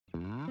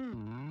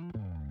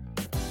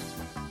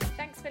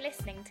Thanks for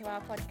listening to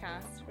our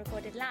podcast,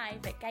 recorded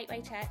live at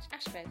Gateway Church,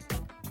 Ashford.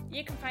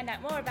 You can find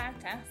out more about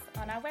us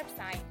on our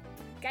website,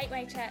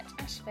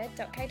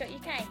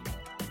 gatewaychurchashford.co.uk.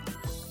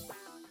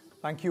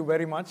 Thank you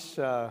very much,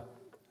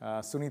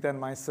 Sunita and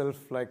myself.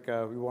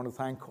 We want to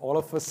thank all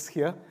of us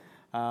here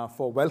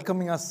for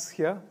welcoming us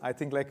here. I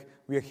think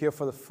we are here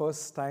for the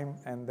first time,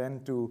 and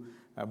then to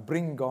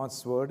bring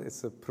God's word.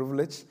 It's a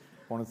privilege.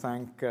 I want to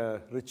thank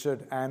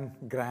Richard and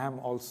Graham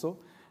also,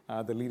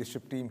 the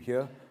leadership team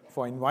here,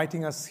 for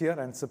inviting us here.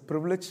 And it's a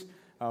privilege.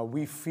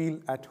 We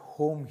feel at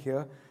home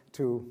here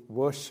to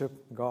worship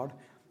God,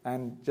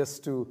 and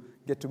just to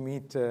get to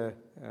meet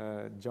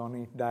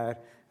Johnny Dyer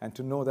and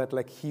to know that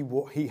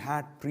he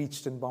had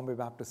preached in Bombay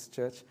Baptist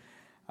Church.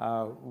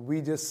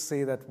 We just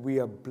say that we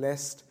are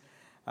blessed,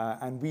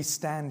 and we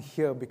stand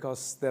here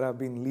because there have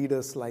been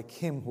leaders like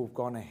him who've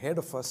gone ahead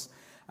of us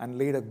and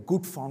laid a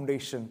good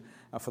foundation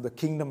for the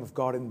kingdom of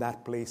God in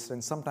that place.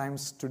 And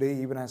sometimes today,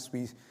 even as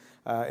we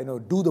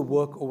do the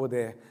work over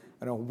there,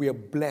 we are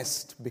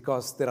blessed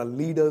because there are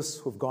leaders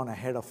who've gone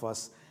ahead of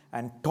us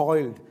and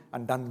toiled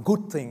and done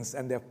good things,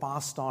 and they've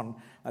passed on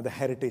the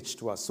heritage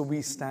to us. So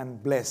we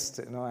stand blessed,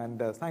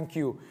 and thank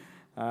you,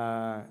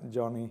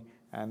 Johnny,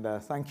 and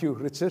thank you,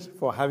 Richard,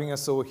 for having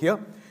us over here.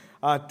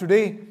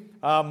 Today,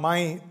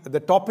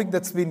 the topic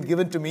that's been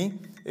given to me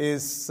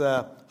is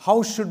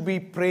how should we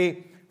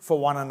pray for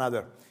one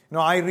another?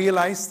 I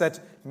realize that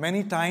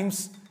many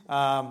times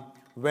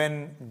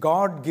when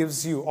God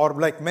gives you, or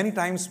many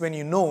times when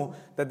you know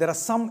that there are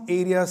some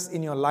areas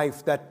in your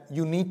life that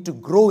you need to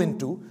grow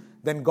into,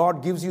 then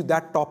God gives you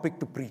that topic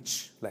to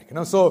preach.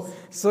 So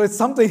it's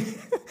something.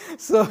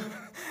 So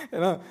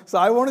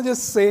I want to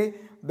just say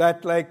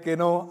that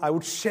I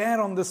would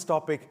share on this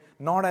topic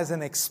not as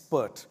an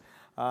expert,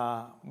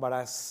 but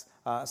as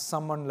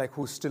someone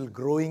who's still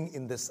growing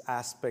in this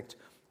aspect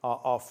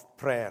of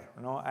prayer,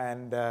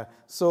 and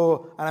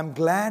I'm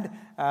glad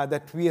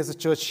that we as a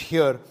church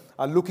here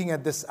are looking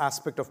at this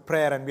aspect of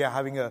prayer, and we are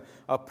having a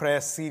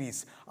prayer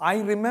series. I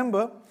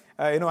remember,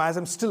 as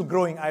I'm still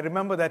growing, I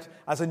remember that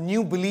as a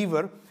new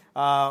believer,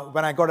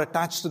 when I got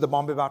attached to the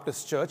Bombay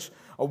Baptist Church,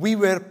 we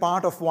were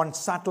part of one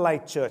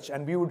satellite church,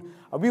 and we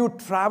would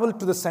travel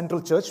to the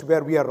central church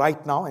where we are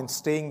right now and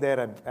staying there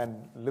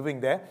and living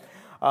there.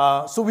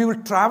 So we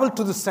will travel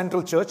to the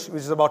central church,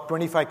 which is about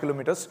 25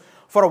 kilometers,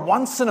 for a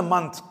once in a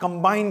month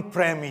combined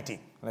prayer meeting.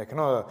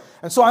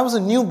 And so I was a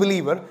new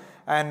believer,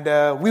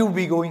 and we would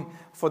be going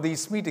for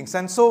these meetings.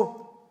 And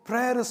so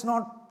prayer is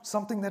not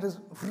something that is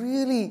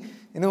really,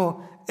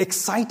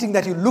 exciting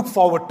that you look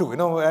forward to,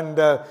 and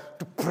to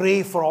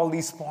pray for all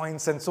these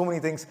points and so many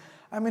things.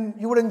 I mean,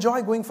 you would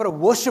enjoy going for a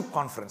worship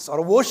conference or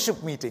a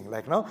worship meeting,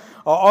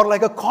 or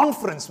like a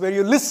conference where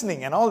you're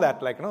listening and all that,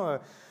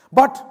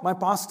 But my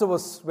pastor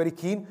was very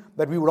keen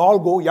that we would all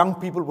go, young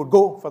people would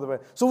go for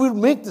the... So we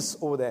would make this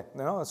over there,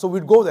 so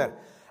we'd go there.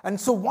 And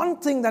so one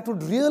thing that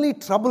would really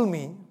trouble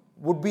me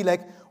would be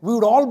we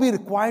would all be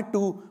required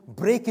to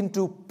break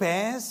into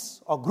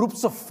pairs or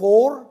groups of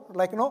 4,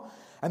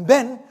 and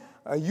then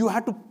you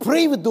had to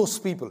pray with those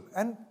people.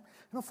 And,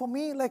 for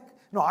me,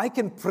 I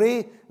can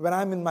pray when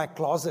I'm in my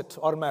closet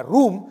or my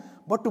room,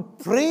 but to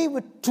pray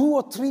with 2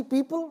 or 3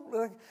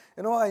 people,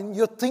 and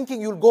you're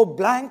thinking you'll go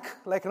blank,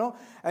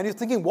 and you're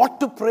thinking what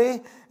to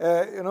pray,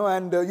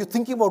 and you're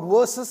thinking about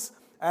verses,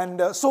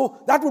 and so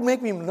that would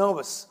make me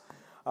nervous.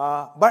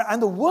 And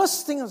the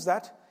worst thing is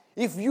that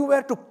if you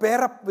were to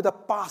pair up with a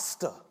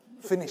pastor,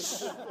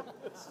 finish.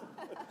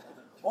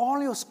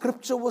 All your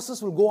scripture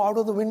verses will go out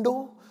of the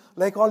window,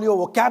 all your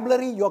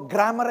vocabulary, your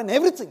grammar, and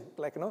everything,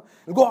 it'll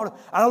go out,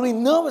 and I'll be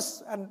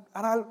nervous, and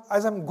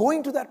as I'm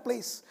going to that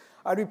place,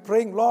 I'll be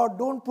praying, Lord,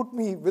 don't put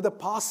me with a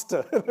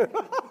pastor.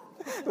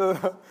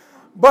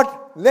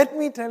 But let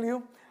me tell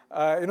you,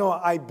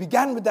 I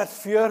began with that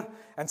fear,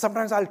 and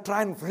sometimes I'll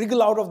try and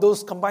wriggle out of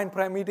those combined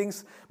prayer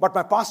meetings, but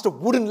my pastor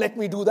wouldn't let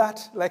me do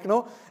that,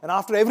 and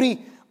after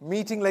every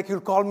meeting,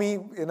 he'll call me,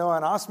 and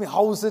ask me,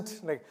 how is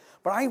it?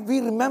 We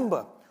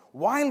remember,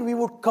 while we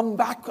would come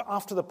back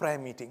after the prayer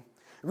meeting,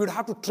 we would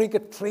have to take a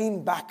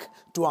train back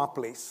to our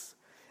place.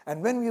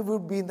 And when we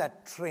would be in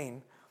that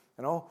train,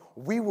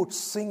 we would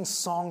sing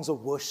songs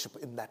of worship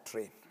in that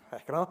train,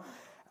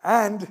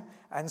 and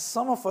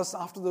some of us,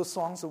 after those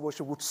songs of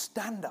worship, would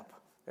stand up,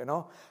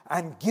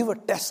 and give a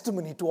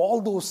testimony to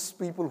all those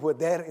people who were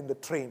there in the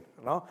train,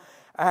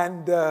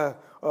 and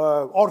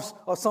or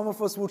some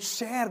of us would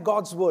share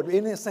God's word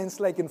in a sense,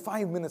 in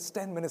 5 minutes,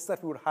 10 minutes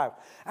that we would have,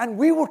 and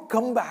we would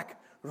come back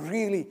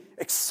really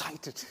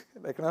excited,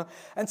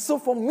 And so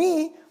for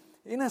me,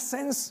 in a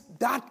sense,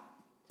 that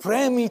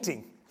prayer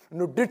meeting,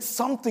 did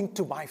something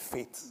to my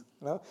faith,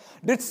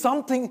 did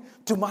something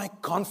to my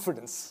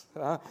confidence,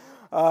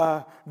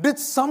 did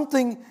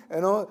something,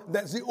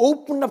 that it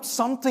opened up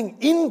something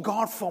in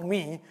God for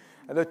me,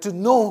 to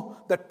know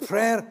that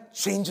prayer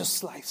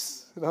changes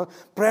lives.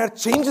 Prayer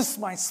changes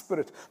my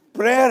spirit.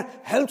 Prayer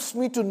helps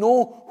me to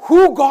know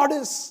who God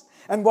is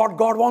and what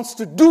God wants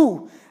to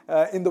do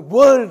in the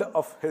world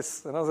of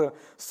His.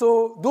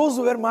 So those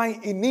were my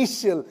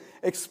initial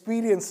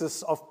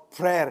experiences of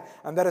prayer,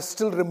 and that has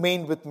still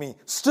remained with me.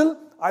 Still,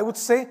 I would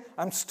say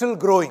I'm still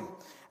growing.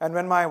 And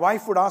when my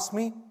wife would ask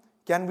me,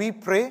 can we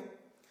pray?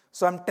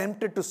 So I'm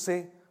tempted to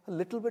say, a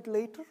little bit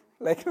later.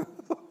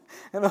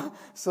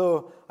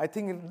 So I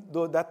think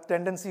though that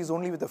tendency is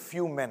only with a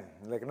few men.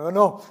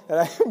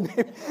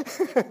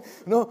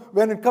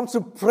 When it comes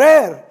to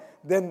prayer,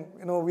 then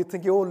we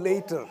think,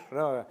 later.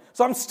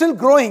 So I'm still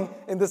growing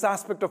in this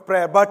aspect of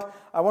prayer, but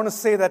I want to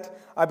say that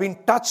I've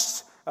been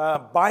touched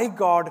by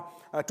God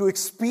to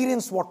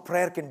experience what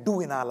prayer can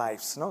do in our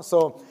lives.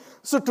 So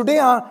today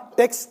our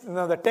text,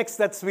 the text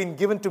that's been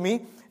given to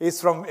me is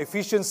from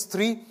Ephesians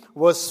 3,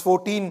 verse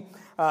 14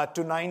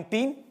 to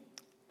 19.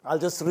 I'll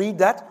just read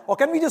that. Or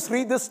can we just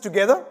read this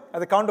together at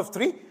the count of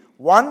 3?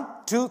 1,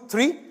 2,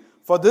 3.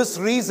 For this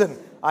reason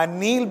I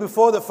kneel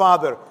before the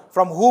Father,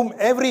 from whom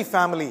every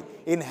family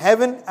in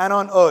heaven and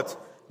on earth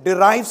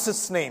derives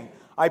its name.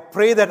 I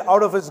pray that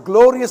out of His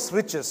glorious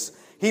riches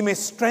He may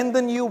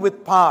strengthen you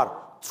with power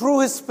through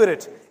His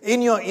Spirit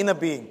in your inner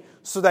being,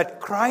 so that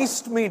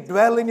Christ may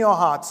dwell in your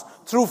hearts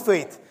through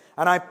faith.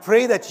 And I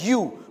pray that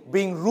you,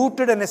 being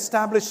rooted and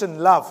established in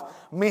love,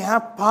 may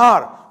have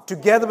power,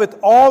 together with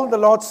all the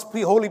Lord's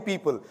holy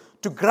people,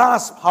 to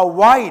grasp how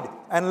wide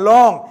and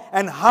long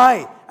and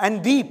high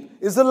and deep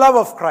is the love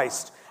of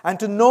Christ, and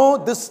to know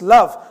this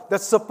love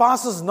that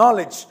surpasses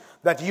knowledge,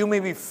 that you may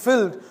be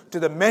filled to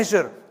the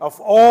measure of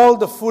all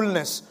the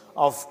fullness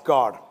of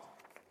God.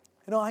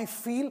 I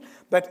feel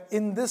that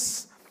in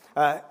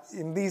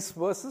these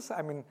verses,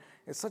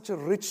 it's such a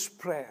rich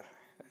prayer,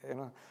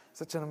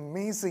 such an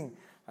amazing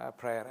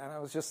prayer. And I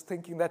was just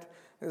thinking that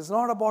it's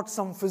not about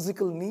some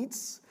physical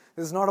needs.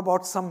 It's not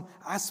about some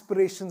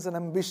aspirations and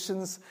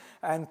ambitions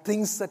and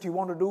things that you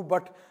want to do,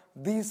 but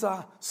these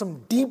are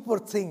some deeper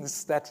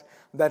things that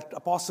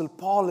Apostle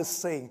Paul is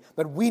saying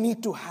that we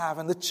need to have,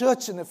 and the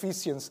church in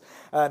Ephesians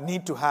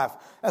need to have.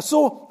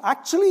 So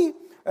actually,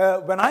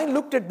 when I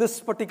looked at this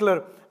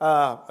particular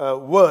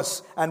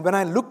verse, and when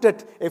I looked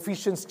at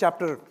Ephesians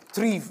chapter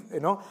 3,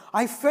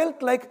 I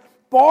felt like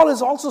Paul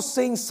is also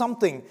saying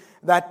something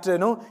that,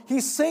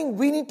 he's saying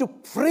we need to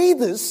pray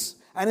this.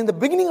 And in the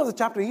beginning of the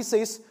chapter, he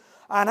says,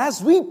 and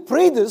as we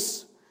pray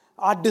this,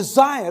 our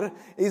desire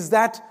is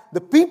that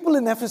the people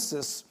in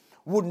Ephesus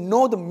would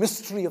know the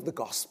mystery of the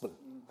gospel.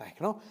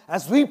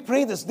 As we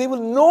pray this, they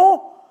will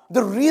know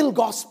the real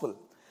gospel.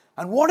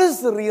 And what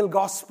is the real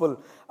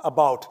gospel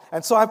about?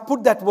 And so I've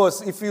put that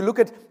verse. If you look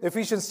at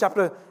Ephesians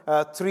chapter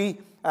 3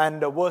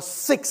 and verse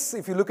 6,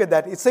 if you look at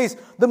that, it says,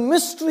 the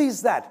mystery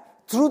is that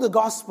through the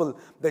gospel,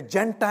 the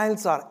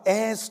Gentiles are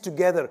heirs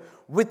together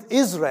with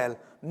Israel,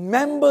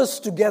 members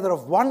together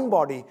of one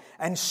body,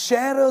 and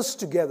sharers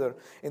together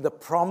in the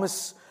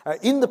promise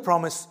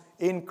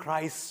in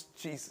Christ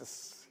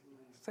Jesus.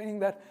 Saying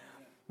that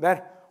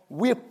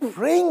we're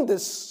praying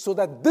this so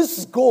that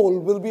this goal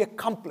will be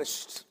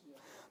accomplished,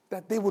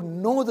 that they would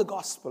know the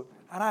gospel.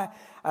 And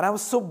I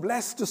was so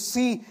blessed to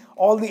see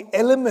all the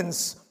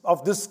elements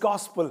of this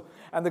gospel.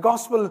 And the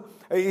gospel,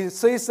 it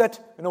says that,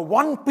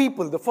 one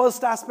people, the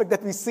first aspect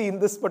that we see in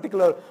this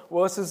particular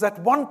verse is that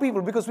one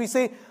people, because we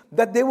say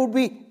that they would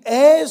be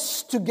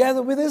heirs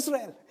together with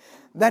Israel.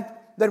 That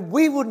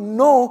we would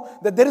know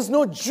that there is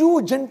no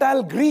Jew,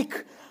 Gentile, Greek,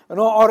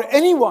 or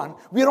anyone.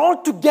 We are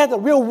all together.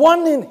 We are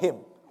one in Him.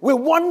 We're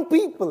one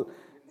people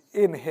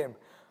in Him.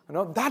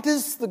 That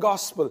is the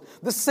gospel.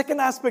 The second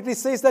aspect, it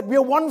says that we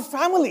are one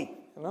family.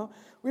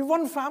 We're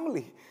one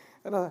family.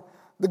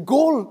 The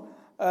goal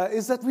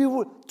is that we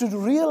would to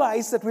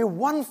realize that we're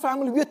one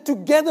family. We're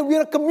together.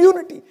 We're a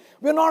community.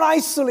 We're not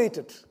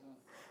isolated.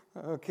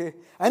 Okay,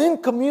 and in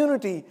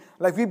community,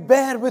 like we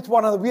bear with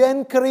one another, we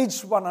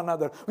encourage one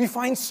another, we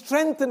find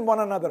strength in one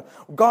another.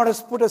 God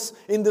has put us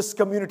in this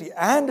community.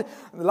 And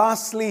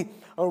lastly,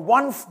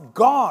 one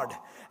God.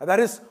 That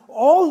is,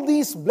 all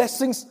these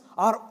blessings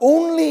are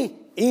only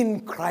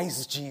in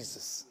Christ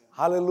Jesus.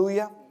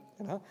 Hallelujah.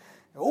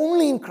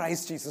 Only in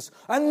Christ Jesus.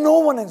 And no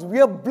one else.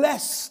 We are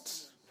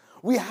blessed.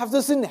 We have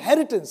this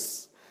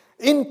inheritance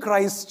in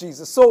Christ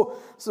Jesus. So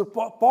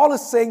Paul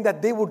is saying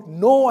that they would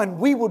know and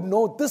we would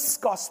know this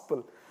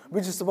gospel,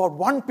 which is about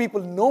one people,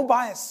 no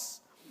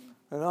bias,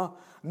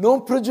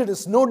 no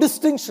prejudice, no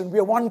distinction. We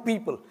are one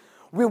people.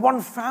 We are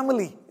one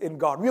family in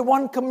God. We are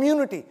one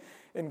community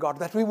in God,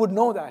 that we would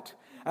know that.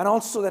 And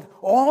also that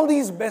all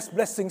these best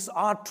blessings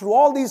are true,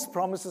 all these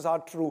promises are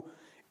true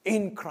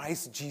in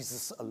Christ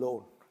Jesus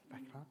alone.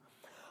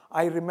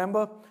 I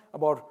remember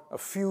about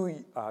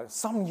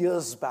some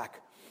years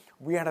back,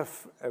 we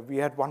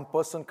had one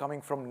person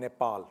coming from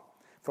Nepal,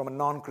 from a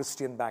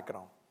non-Christian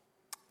background,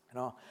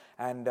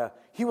 and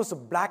he was a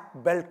black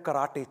belt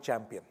karate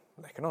champion,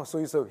 so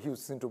he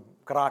was into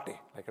karate,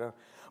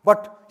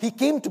 but he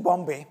came to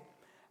Bombay,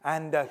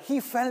 and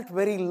he felt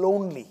very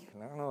lonely.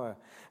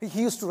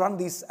 He used to run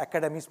these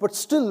academies, but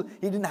still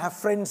he didn't have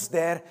friends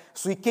there.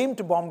 So he came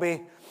to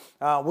Bombay,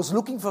 was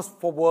looking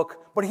for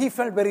work, but he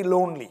felt very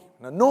lonely.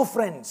 No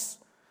friends.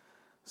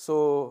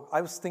 So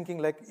I was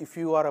thinking, if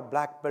you are a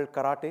black belt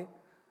karate,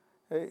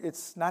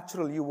 it's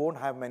natural you won't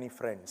have many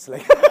friends.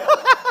 Like,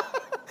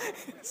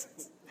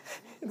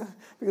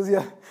 because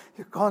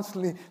you're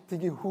constantly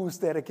thinking, who's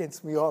there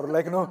against me? Or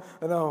like,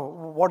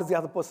 what is the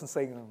other person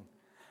saying?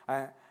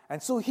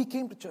 And so he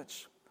came to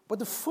church. But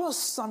the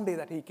first Sunday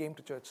that he came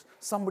to church,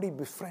 somebody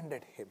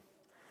befriended him.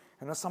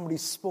 Somebody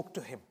spoke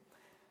to him.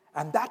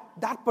 And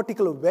that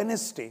particular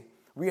Wednesday,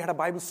 we had a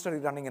Bible study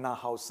running in our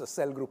house, a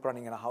cell group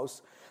running in our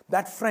house.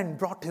 That friend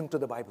brought him to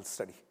the Bible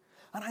study.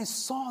 And I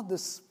saw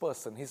this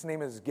person. His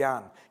name is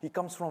Gyan. He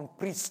comes from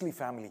priestly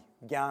family,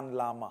 Gyan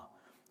Lama.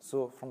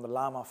 So from the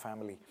Lama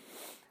family.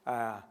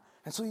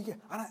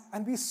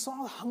 And we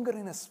saw the hunger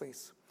in his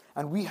face.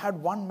 And we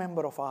had one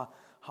member of our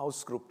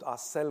house group, our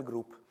cell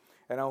group,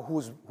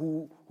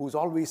 who's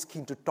always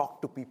keen to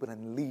talk to people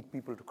and lead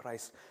people to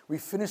Christ. We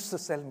finished the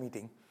cell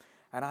meeting,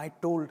 and I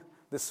told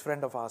this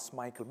friend of ours,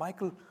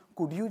 Michael,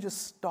 could you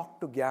just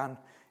talk to Gyan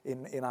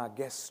in our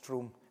guest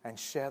room and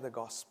share the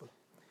gospel?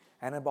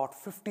 And about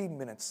 15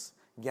 minutes,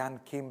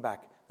 Gyan came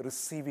back,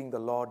 receiving the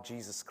Lord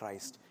Jesus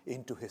Christ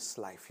into his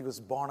life. He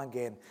was born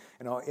again,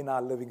 in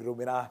our living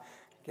room, in our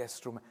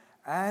guest room.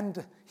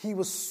 And he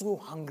was so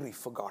hungry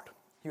for God.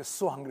 He was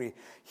so hungry.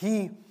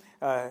 He,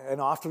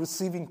 after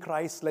receiving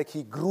Christ,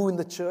 he grew in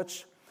the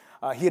church.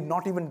 He had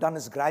not even done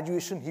his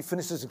graduation. He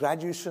finished his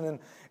graduation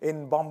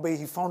in Bombay.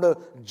 He found a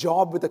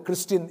job with a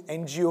Christian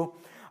NGO.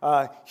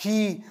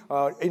 He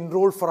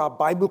enrolled for our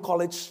Bible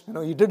college.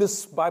 He did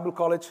his Bible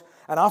college.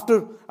 And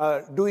after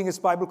doing his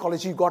Bible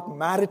college, he got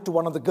married to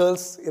one of the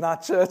girls in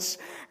our church.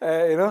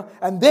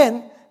 And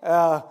then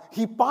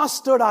he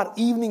pastored our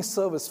evening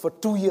service for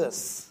 2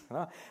 years.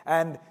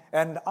 And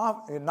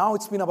now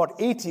it's been about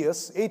 8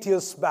 years. 8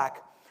 years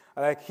back,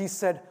 he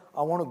said,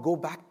 I want to go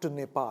back to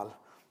Nepal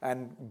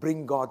and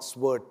bring God's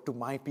word to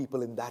my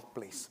people in that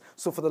place.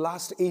 So for the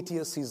last 8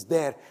 years, he's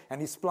there,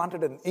 and he's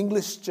planted an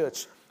English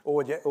church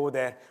over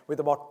there with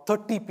about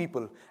 30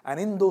 people. And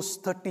in those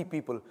 30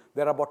 people,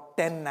 there are about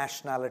 10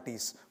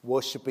 nationalities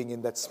worshiping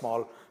in that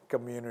small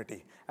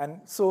community. And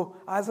so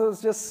as I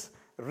was just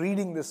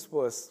reading this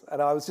verse,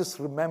 and I was just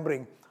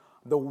remembering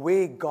the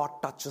way God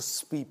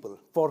touches people.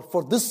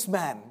 For this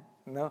man,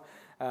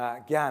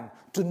 Gyan,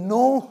 to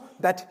know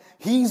that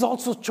he's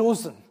also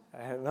chosen.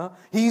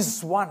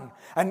 He's one.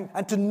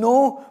 And to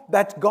know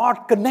that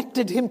God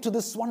connected him to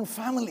this one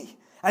family.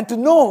 And to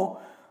know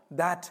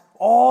that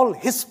all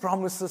his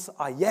promises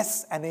are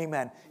yes and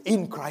amen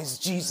in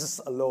Christ Jesus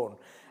alone.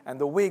 And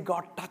the way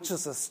God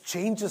touches us,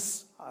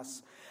 changes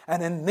us,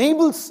 and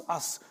enables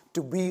us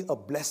to be a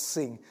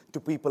blessing to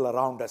people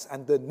around us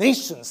and the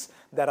nations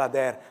that are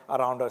there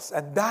around us.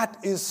 And that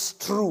is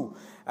true.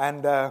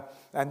 And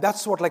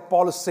that's what,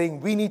 Paul is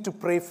saying, we need to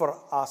pray for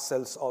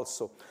ourselves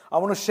also. I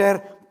want to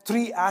share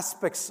 3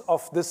 aspects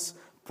of this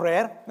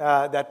prayer,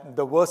 that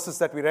the verses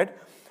that we read.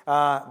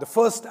 The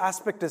first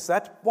aspect is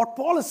that what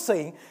Paul is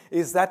saying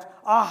is that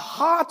our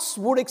hearts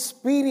would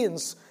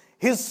experience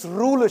his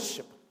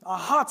rulership. Our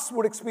hearts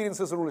would experience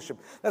his rulership.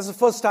 That's the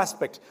first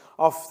aspect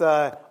of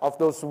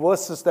those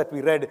verses that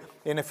we read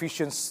in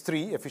Ephesians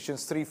 3,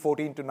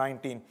 14 to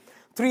 19.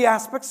 3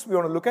 aspects we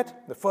want to look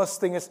at. The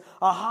first thing is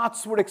our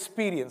hearts would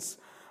experience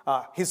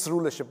his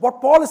rulership.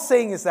 What Paul is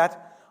saying is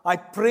that I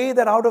pray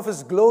that out of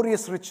his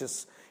glorious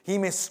riches he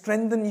may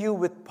strengthen you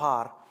with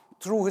power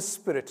through his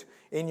Spirit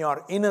in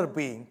your inner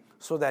being,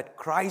 so that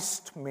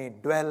Christ may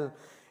dwell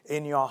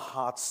in your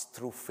hearts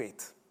through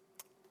faith.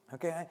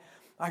 Okay,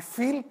 I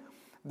feel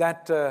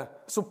that,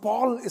 so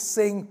Paul is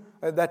saying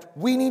that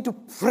we need to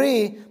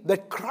pray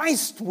that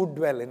Christ would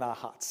dwell in our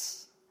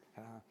hearts.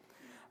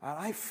 And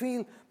I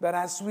feel that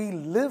as we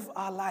live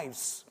our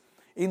lives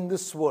in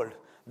this world,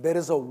 there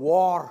is a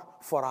war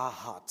for our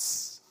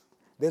hearts.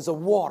 There's a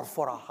war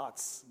for our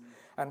hearts.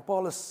 And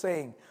Paul is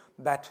saying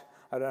that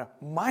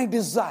my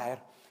desire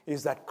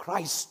is that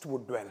Christ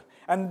would dwell.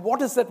 And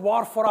what is that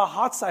war for our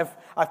hearts? I've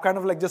kind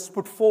of just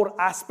put 4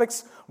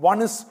 aspects.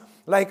 One is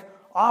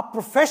our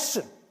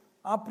profession.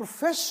 Our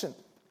profession.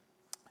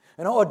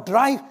 A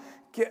drive,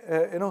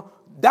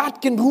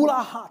 that can rule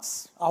our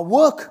hearts. Our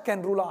work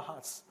can rule our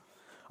hearts.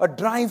 A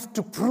drive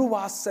to prove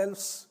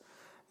ourselves,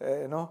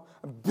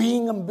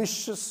 being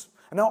ambitious.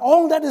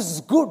 All that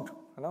is good,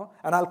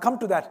 and I'll come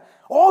to that.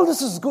 All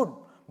this is good,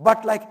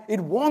 but it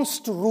wants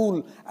to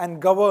rule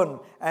and govern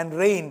and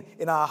reign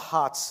in our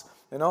hearts.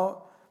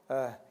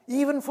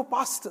 Even for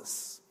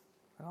pastors,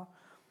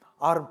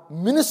 our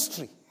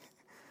ministry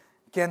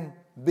can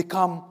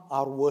become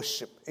our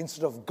worship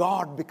instead of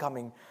God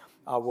becoming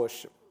our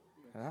worship.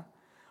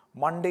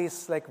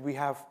 Mondays, we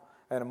have,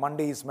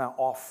 Monday is my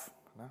off.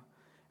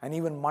 And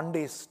even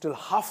Mondays, till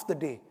half the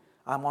day,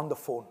 I'm on the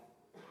phone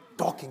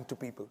talking to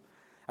people.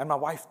 And my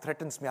wife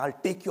threatens me, I'll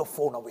take your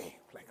phone away.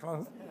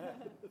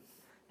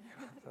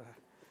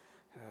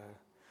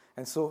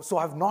 And so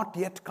I've not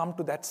yet come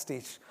to that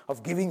stage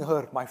of giving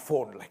her my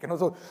phone.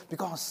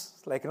 Because,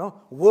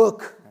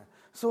 work.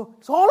 So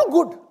it's all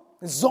good.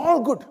 It's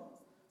all good.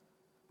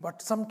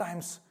 But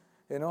sometimes,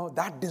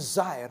 that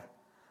desire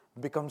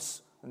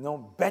becomes,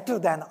 better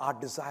than our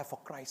desire for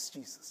Christ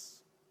Jesus.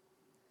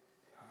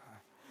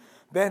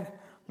 Then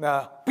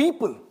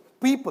people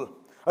people,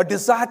 a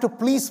desire to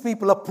please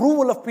people,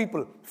 approval of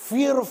people,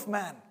 fear of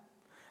man.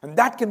 And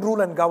that can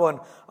rule and govern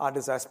our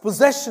desires.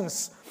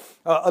 Possessions,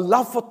 a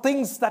love for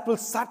things that will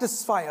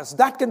satisfy us,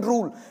 that can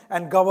rule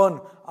and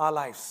govern our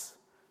lives.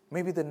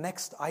 Maybe the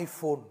next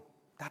iPhone,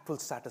 that will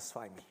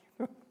satisfy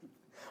me.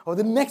 Or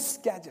the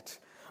next gadget,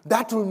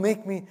 that will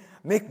make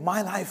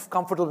my life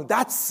comfortable.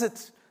 That's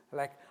it.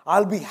 Like,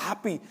 I'll be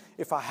happy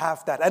if I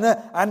have that. And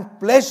a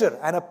pleasure,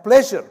 and a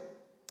pleasure,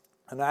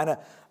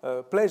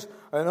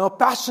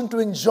 passion to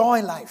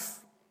enjoy life.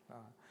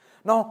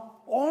 Now,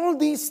 all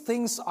these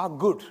things are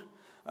good.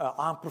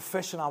 Our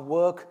profession, our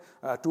work,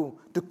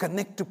 to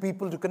connect to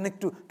people, to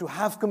connect to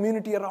have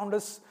community around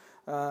us.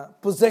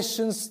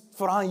 Possessions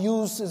for our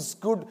use is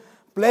good.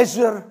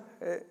 Pleasure,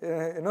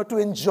 to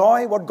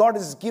enjoy what God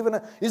has given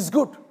is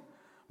good.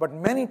 But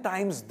many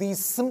times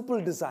these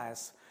simple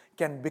desires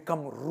can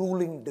become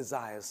ruling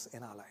desires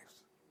in our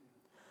lives.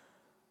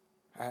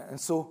 And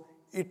so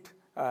it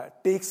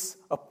takes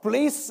a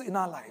place in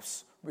our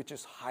lives which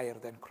is higher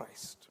than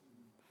Christ.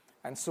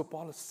 And so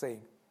Paul is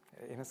saying,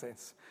 in a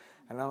sense,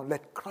 and now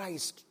let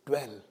Christ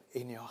dwell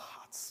in your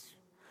hearts.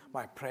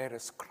 My prayer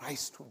is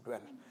Christ would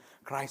dwell,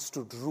 Christ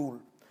would rule,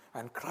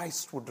 and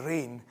Christ would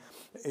reign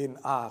in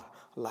our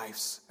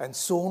lives. And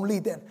so only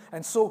then,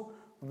 and so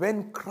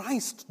when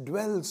Christ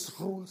dwells,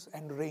 rules,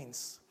 and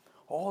reigns,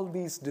 all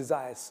these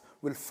desires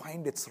will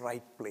find its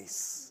right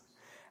place.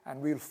 And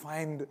we'll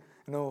find,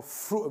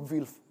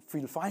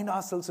 we'll find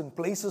ourselves in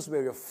places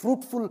where we're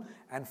fruitful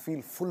and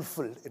feel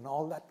fulfilled in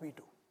all that we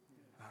do.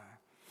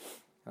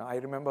 I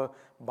remember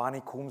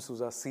Barney Coombs, who's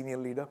our senior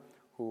leader,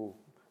 who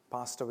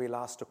passed away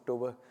last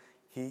October.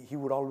 He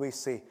would always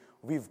say,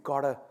 we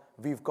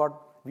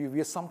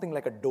are something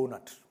like a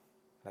donut.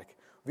 Like,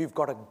 we've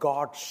got a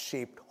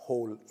God-shaped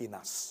hole in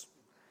us.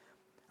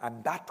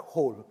 And that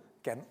hole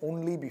can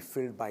only be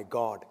filled by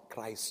God,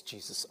 Christ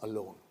Jesus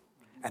alone,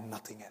 and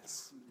nothing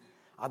else.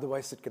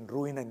 Otherwise, it can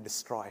ruin and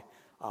destroy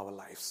our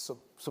lives.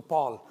 So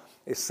Paul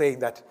is saying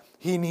that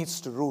he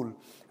needs to rule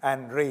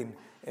and reign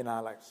in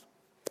our lives.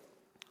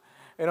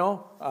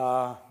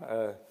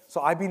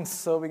 So I've been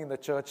serving in the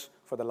church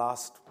for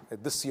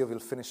this year we'll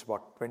finish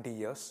about 20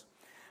 years.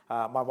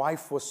 My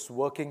wife is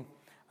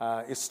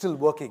still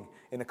working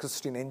in a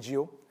Christian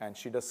NGO, and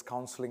she does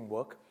counseling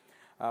work.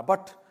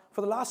 But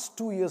for the last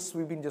 2 years,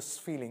 we've been just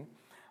feeling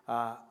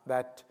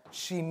that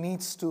she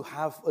needs to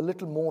have a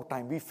little more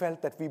time. We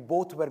felt that we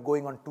both were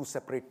going on two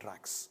separate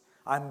tracks.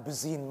 I'm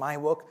busy in my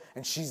work,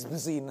 and she's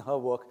busy in her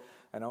work,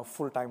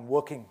 full-time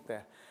working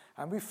there.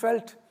 And we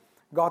felt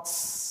God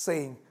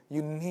saying,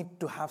 you need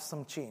to have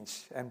some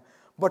change.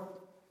 But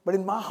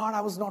in my heart,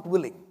 I was not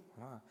willing.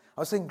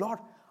 I was saying, Lord,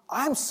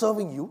 I'm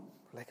serving you,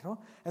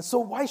 and so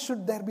why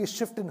should there be a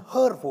shift in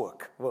her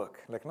work?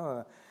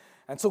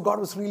 And so God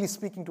was really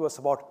speaking to us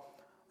about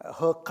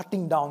her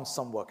cutting down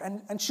some work,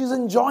 and she's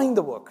enjoying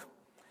the work.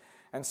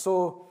 And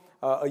so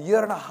a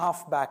year and a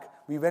half back,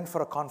 we went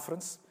for a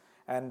conference,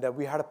 and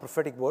we had a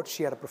prophetic word.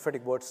 She had a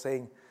prophetic word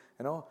saying,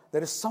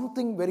 there is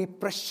something very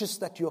precious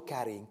that you're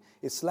carrying.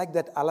 It's like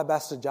that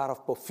alabaster jar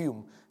of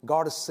perfume.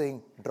 God is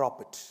saying,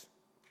 drop it.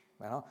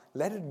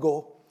 Let it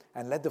go,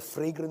 and let the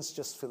fragrance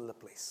just fill the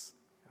place.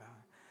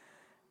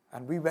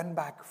 And we went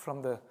back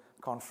from the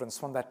conference,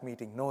 from that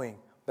meeting, knowing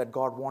that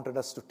God wanted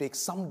us to take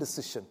some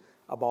decision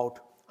about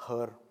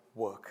her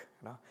work.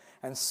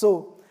 And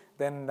so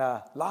then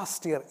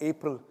last year,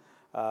 April,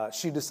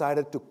 she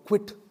decided to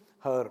quit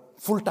her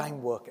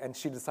full-time work, and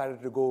she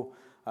decided to go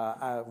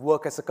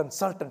work as a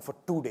consultant for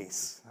 2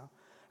 days.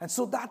 And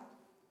so that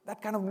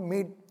kind of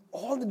made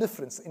all the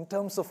difference in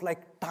terms of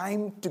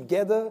time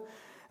together,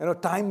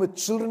 time with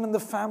children in the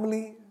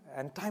family,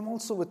 and time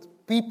also with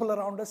people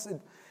around us.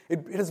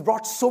 It has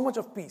brought so much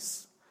of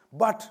peace.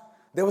 But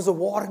there was a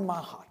war in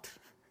my heart.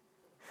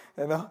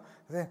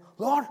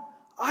 Lord,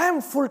 I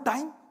am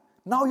full-time.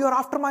 Now you're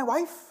after my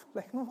wife?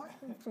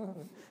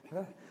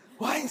 No,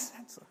 why is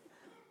that so?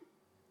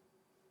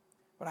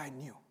 But I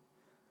knew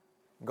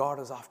God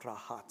is after our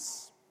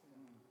hearts.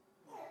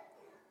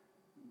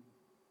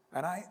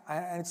 And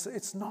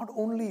it's not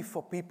only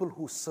for people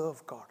who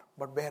serve God,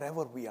 but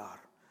wherever we are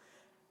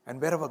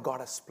and wherever God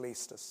has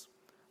placed us,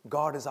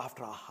 God is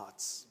after our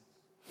hearts.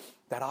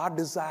 That our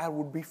desire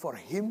would be for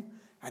Him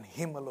and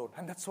Him alone.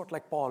 And that's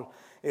what Paul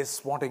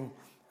is wanting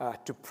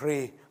to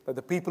pray that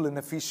the people in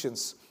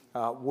Ephesians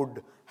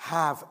would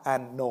have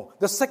and know.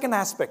 The second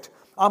aspect,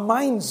 our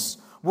minds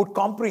would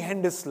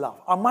comprehend His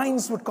love. Our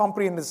minds would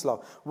comprehend His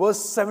love. Verse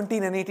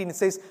 17 and 18, it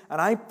says,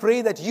 and I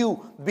pray that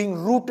you, being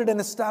rooted and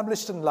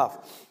established in love,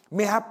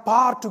 may have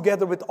power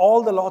together with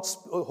all the Lord's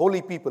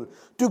holy people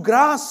to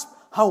grasp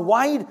how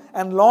wide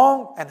and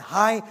long and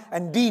high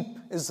and deep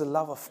is the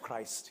love of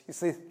Christ. He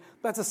says,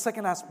 that's the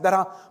second aspect, that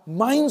our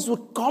minds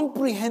would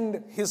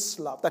comprehend His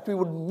love, that we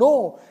would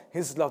know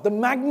His love, the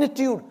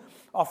magnitude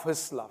of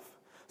His love.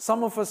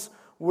 Some of us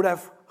would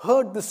have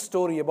heard this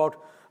story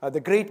about the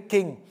great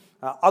king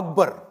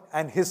Akbar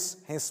and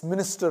his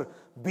minister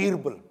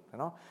Birbal.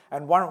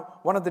 And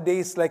one of the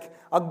days,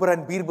 Akbar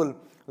and Birbal,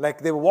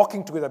 they were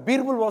walking together.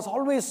 Birbal was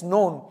always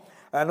known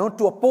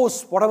to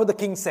oppose whatever the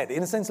king said.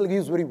 In a sense, like he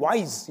was very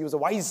wise. He was a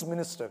wise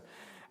minister.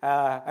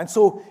 And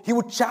so he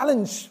would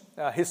challenge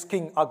his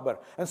king Akbar.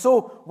 And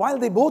so while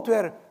they both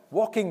were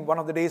walking one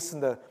of the days in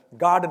the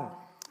garden,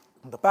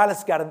 the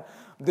palace garden,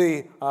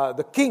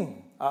 the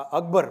king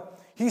Akbar,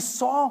 he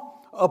saw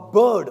a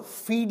bird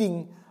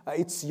feeding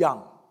its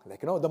young,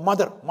 the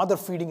mother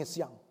feeding its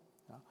young.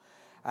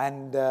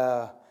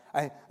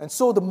 And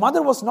so the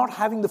mother was not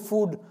having the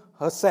food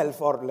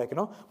herself,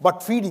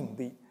 but feeding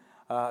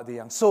the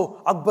young.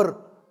 So Akbar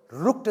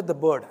looked at the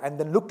bird and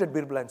then looked at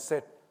Birbal and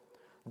said,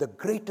 the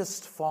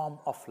greatest form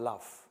of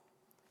love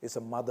is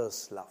a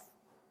mother's love.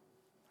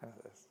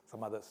 It's a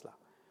mother's love.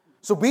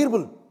 So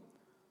Birbal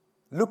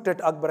looked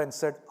at Akbar and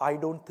said, I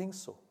don't think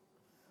so.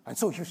 And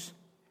so he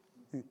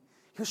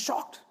was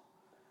shocked.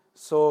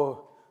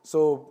 So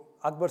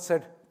Akbar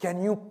said,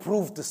 can you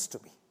prove this to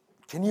me?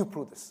 Can you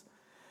prove this?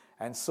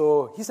 And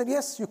so he said,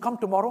 yes, you come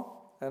tomorrow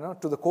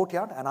to the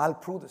courtyard and I'll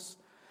prove this.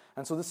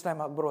 And so this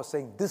time Akbar was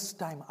saying, this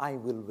time I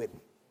will win.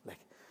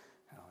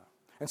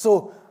 And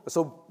so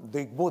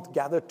they both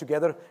gathered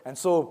together, and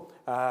so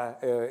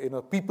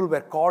people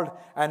were called,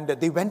 and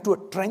they went to a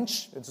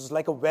trench. It was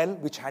like a well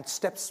which had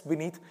steps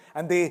beneath,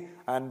 and the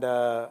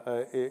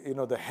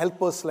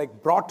helpers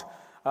brought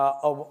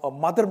a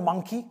mother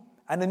monkey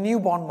and a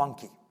newborn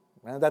monkey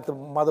that the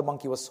mother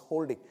monkey was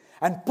holding,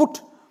 and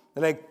put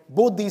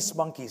both these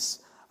monkeys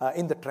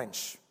in the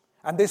trench,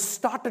 and they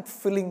started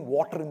filling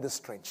water in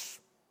this trench.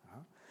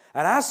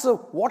 And as the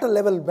water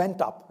level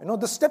went up,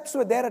 the steps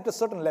were there at a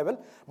certain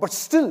level, but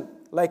still,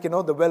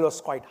 the well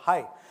was quite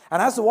high. And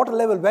as the water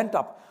level went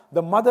up,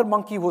 the mother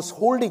monkey was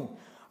holding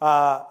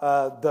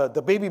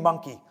the baby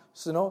monkey.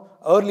 So,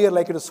 earlier,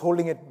 it was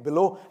holding it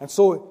below, and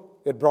so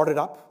it brought it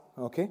up,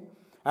 okay?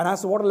 And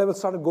as the water level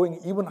started going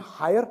even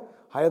higher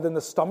than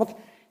the stomach,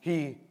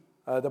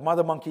 the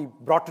mother monkey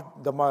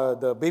brought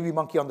the baby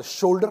monkey on the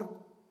shoulder.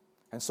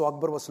 And so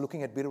Akbar was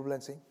looking at Birbal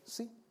and saying,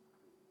 see?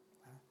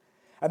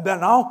 And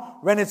then now,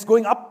 when it's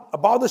going up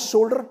above the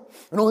shoulder,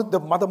 the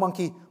mother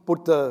monkey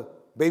put the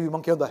baby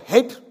monkey on the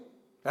head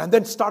and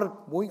then started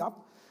moving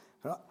up.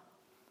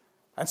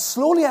 And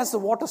slowly as the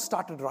water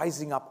started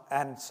rising up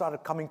and started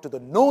coming to the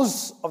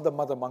nose of the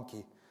mother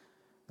monkey,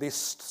 they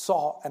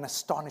saw an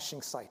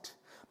astonishing sight.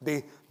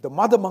 The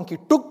mother monkey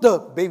took the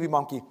baby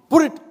monkey,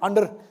 put it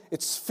under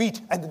its feet,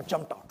 and then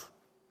jumped out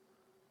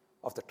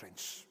of the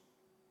trench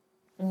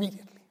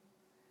immediately.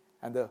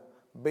 And the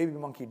baby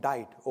monkey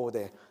died over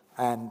there,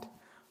 and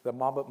the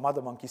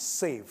mother monkey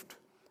saved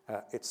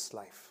its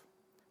life.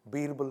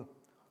 Birbal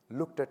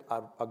looked at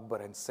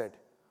Akbar and said,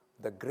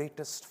 the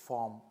greatest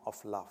form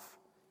of love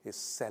is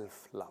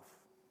self-love.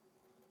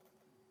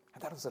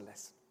 And that was a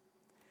lesson.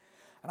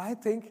 And I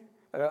think,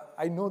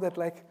 I know that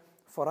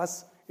for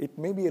us, it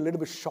may be a little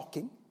bit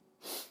shocking,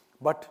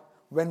 but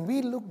when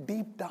we look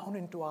deep down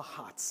into our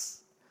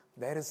hearts,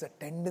 there is a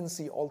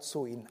tendency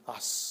also in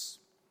us.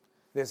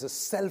 There's a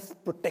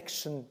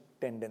self-protection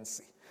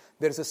tendency.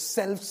 There's a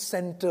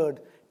self-centered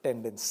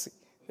tendency,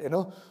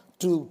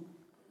 to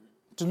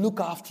look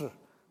after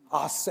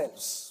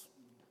ourselves.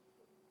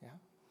 Yeah.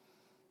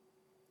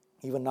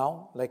 Even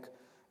now,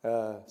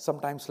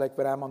 sometimes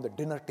when I'm on the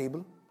dinner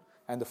table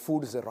and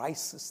the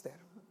rice is there,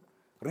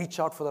 reach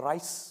out for the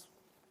rice,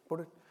 put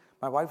it.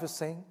 My wife is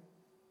saying,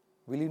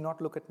 will you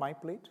not look at my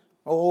plate?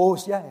 Oh,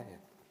 yeah.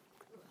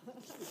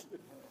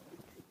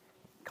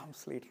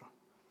 Comes later on.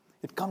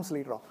 It comes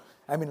later on.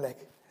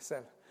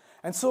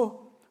 And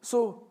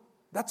so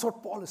that's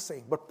what Paul is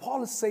saying. But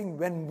Paul is saying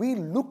when we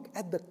look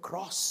at the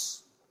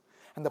cross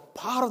and the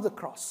power of the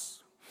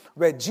cross,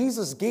 where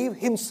Jesus gave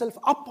himself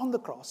up on the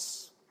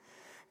cross,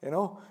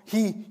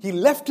 he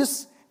left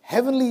his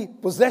heavenly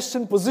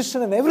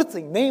position and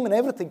everything, name and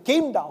everything,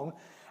 came down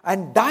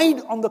and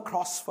died on the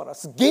cross for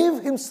us,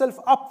 gave himself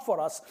up for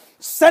us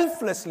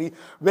selflessly.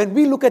 When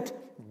we look at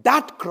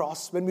that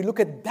cross, when we look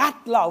at that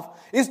love,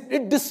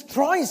 it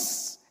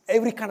destroys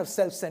every kind of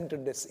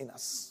self-centeredness in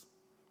us.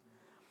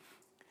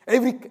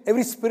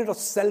 Every spirit of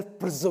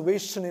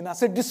self-preservation in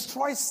us, it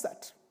destroys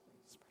that.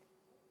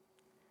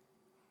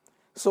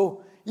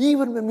 So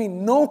even when we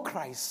know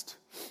Christ,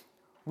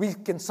 we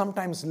can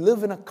sometimes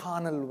live in a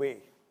carnal way.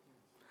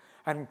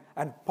 And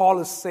Paul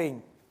is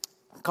saying,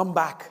 come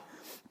back.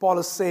 Paul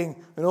is saying,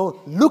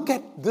 look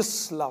at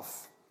this love.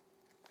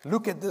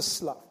 Look at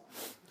this love.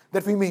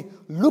 That we may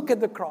look at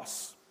the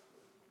cross.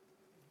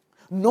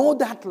 Know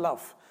that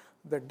love,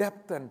 the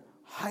depth and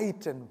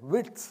height and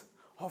width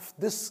of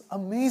this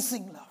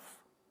amazing love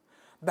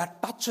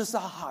that touches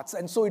our hearts.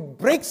 And so it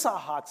breaks our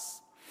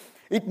hearts.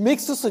 It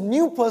makes us a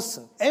new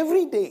person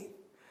every day.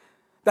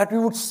 That we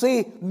would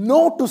say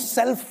no to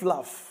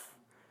self-love.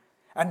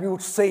 And we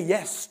would say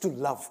yes to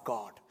love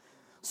God.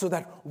 So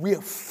that we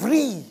are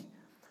free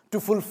to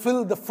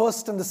fulfill the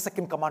first and the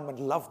second commandment.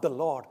 Love the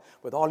Lord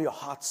with all your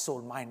heart,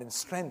 soul, mind, and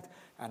strength.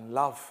 And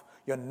love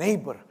your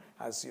neighbor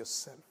as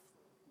yourself.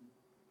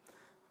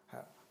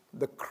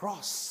 The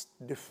cross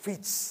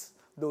defeats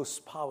those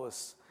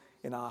powers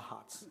in our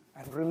hearts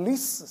and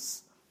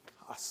releases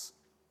us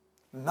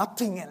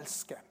Nothing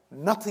else can.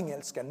 Nothing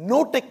else can.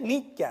 No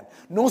technique can.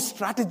 No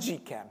strategy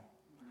can.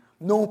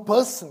 No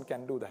person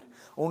can do that.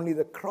 Only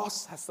the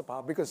cross has the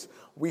power, because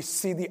we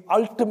see the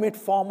ultimate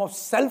form of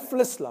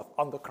selfless love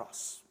on the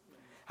cross.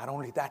 And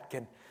only that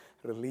can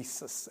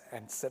release us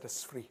and set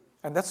us free.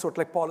 And that's what,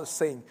 like Paul is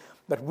saying,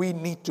 that we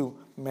need to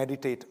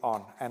meditate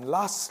on. And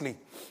lastly,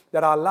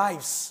 that our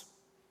lives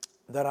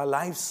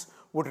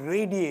would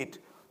radiate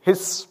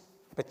His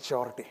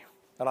maturity.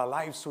 That our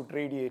lives would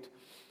radiate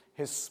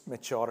His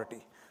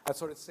maturity.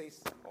 That's what it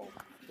says.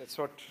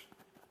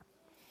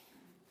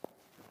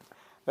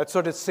 That's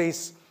what it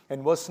says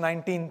in verse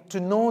 19. To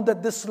know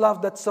that this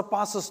love that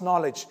surpasses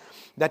knowledge,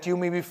 that you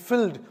may be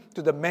filled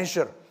to the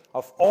measure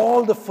of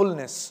all the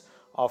fullness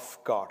of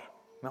God.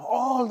 Now,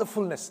 all the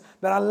fullness,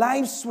 that our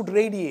lives would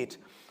radiate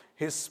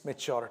His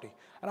maturity.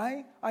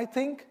 And I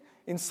think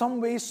in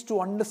some ways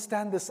to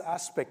understand this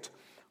aspect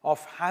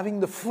of having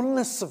the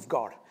fullness of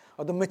God,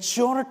 or the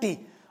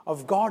maturity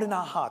of God in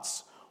our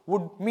hearts,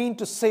 would mean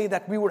to say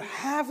that we would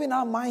have in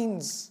our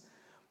minds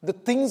the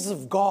things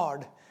of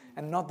God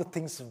and not the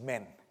things of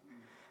men.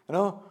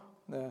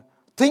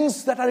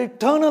 Things that are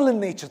eternal in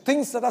nature,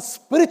 things that are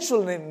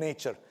spiritual in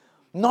nature,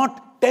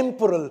 not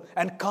temporal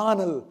and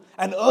carnal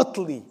and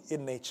earthly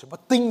in nature,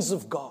 but things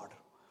of God.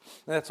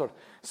 That's what.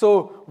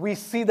 So we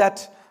see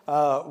that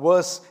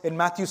verse in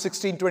Matthew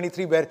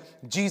 16:23, where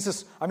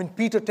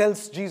Peter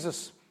tells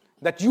Jesus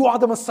that you are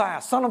the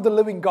Messiah, Son of the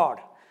living God.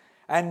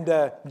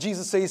 And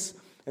Jesus says,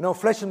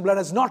 flesh and blood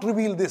has not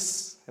revealed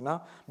this,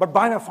 but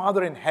by my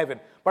Father in heaven.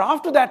 But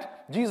after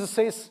that,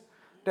 Jesus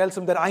tells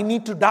him that I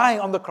need to die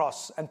on the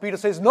cross. And Peter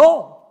says,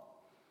 no,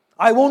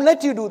 I won't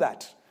let you do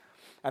that.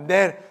 And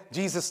there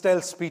Jesus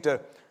tells Peter,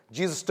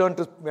 Jesus turned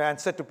to and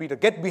said to Peter,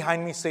 get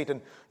behind me,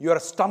 Satan. You are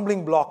a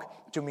stumbling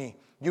block to me.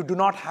 You do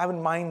not have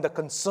in mind the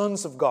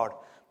concerns of God,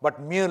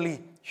 but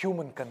merely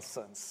human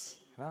concerns.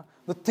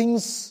 The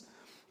things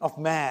of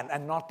man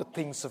and not the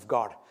things of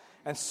God.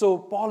 And so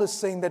Paul is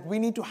saying that we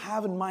need to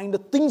have in mind the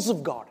things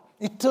of God,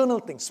 eternal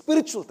things,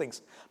 spiritual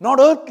things, not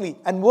earthly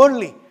and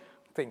worldly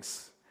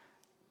things.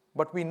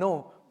 But we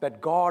know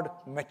that God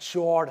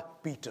matured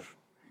Peter.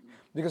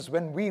 Because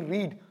when we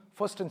read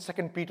 1st and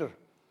 2nd Peter,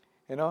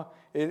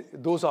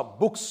 those are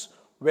books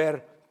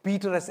where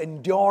Peter has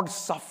endured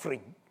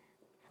suffering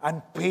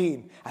and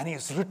pain, and he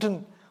has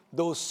written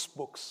those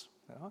books.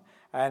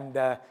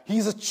 And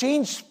he's a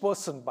changed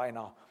person by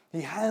now.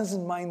 He has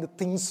in mind the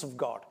things of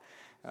God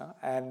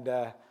and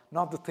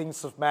not the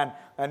things of man.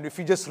 And if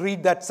you just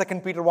read that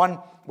 2 Peter 1,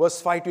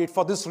 verse 5 to 8,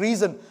 for this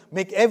reason,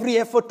 make every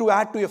effort to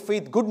add to your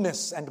faith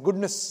goodness, and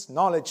goodness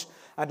knowledge,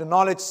 and to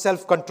knowledge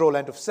self-control,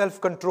 and to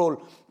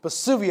self-control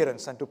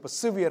perseverance, and to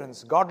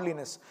perseverance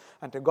godliness,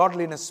 and to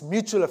godliness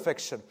mutual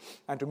affection,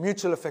 and to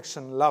mutual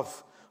affection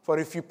love. For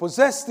if you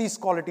possess these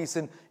qualities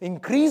in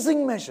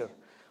increasing measure,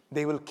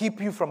 they will keep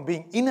you from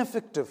being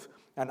ineffective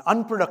and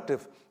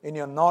unproductive in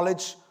your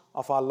knowledge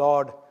of our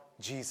Lord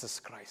Jesus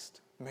Christ.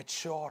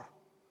 Mature,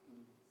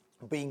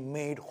 being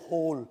made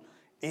whole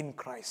in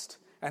Christ.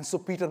 And so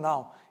Peter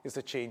now is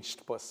a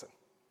changed person.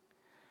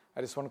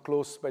 I just want to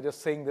close by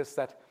just saying this,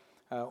 that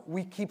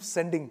we keep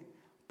sending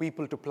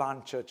people to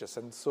plant churches.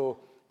 And so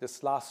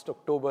this last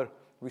October,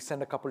 we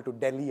sent a couple to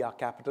Delhi, our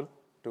capital,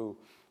 to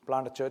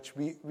plant a church.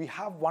 We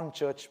have one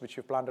church which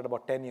we planted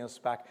about 10 years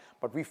back,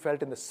 but we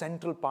felt in the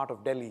central part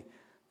of Delhi,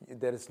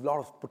 there is a lot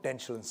of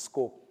potential and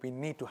scope. We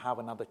need to have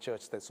another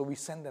church there. So we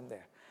send them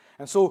there.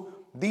 And so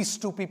these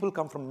two people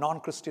come from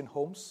non-Christian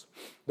homes.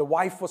 The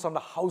wife was under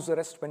house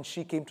arrest when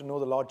she came to know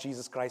the Lord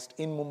Jesus Christ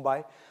in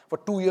Mumbai. For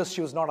 2 years,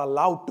 she was not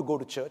allowed to go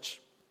to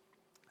church.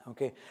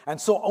 Okay, and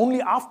so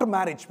only after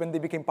marriage, when they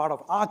became part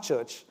of our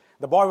church,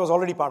 the boy was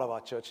already part of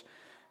our church,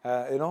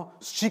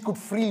 she could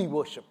freely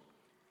worship.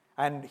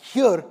 And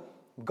here,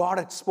 God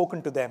had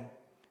spoken to them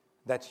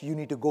that you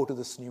need to go to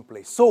this new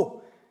place.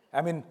 So,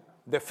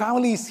 their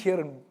family is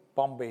here in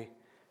Bombay,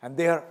 and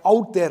they are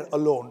out there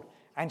alone,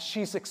 and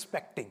she's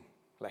expecting,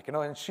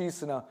 and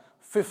she's in a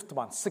 5th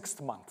month,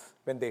 6th month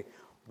when they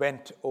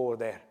went over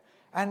there.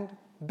 And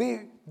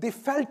they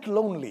felt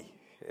lonely,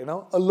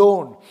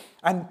 alone.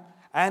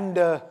 And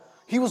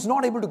he was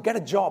not able to get a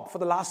job for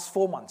the last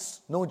 4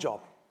 months. No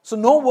job. So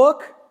no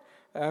work,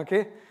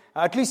 okay?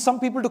 At least some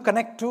people to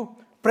connect to,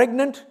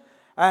 pregnant,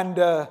 and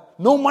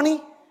no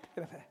money.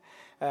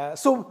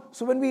 So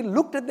when we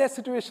looked at their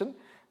situation,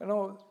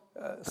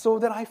 so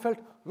then I felt,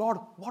 Lord,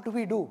 what do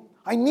we do?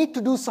 I need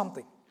to do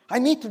something.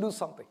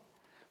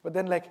 But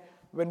then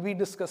when we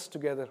discussed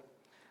together,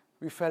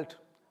 we felt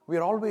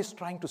we're always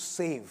trying to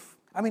save.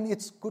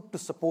 It's good to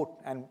support,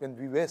 and when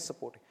we were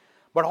supporting.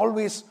 But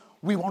always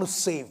we want to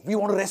save, we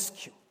want to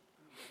rescue.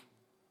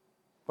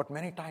 But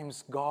many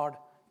times God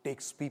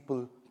takes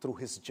people through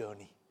His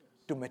journey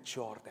to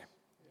mature them.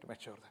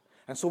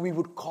 And so we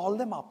would call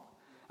them up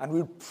and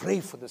we would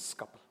pray for this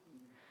couple.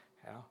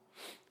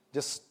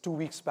 Just 2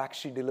 weeks back,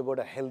 she delivered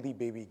a healthy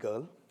baby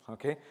girl.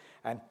 Okay,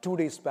 and 2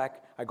 days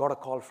back, I got a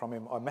call from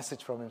him, or a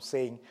message from him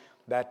saying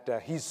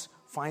that he's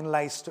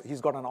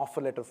got an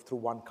offer letter through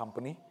one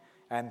company,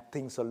 and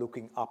things are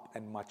looking up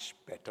and much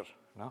better.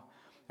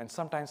 And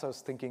sometimes I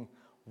was thinking,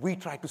 we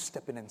try to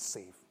step in and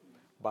save.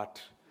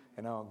 But,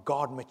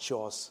 God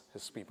matures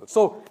his people.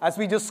 So, as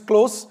we just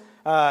close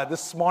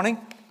this morning,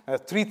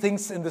 3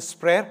 things in this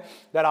prayer,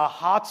 that our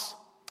hearts,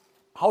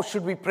 how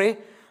should we pray?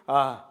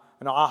 Our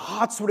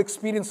hearts would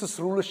experience his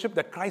rulership,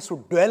 that Christ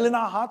would dwell in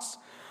our hearts,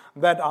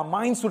 that our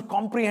minds would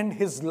comprehend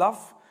his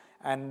love,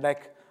 and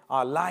like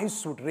our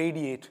lives would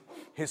radiate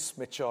his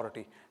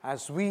maturity.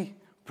 As we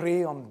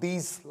pray on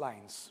these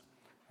lines,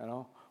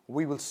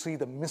 we will see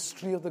the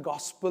mystery of the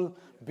gospel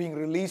being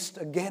released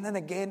again and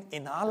again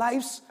in our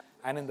lives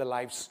and in the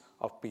lives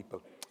of people.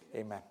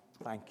 Amen.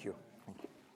 Thank you.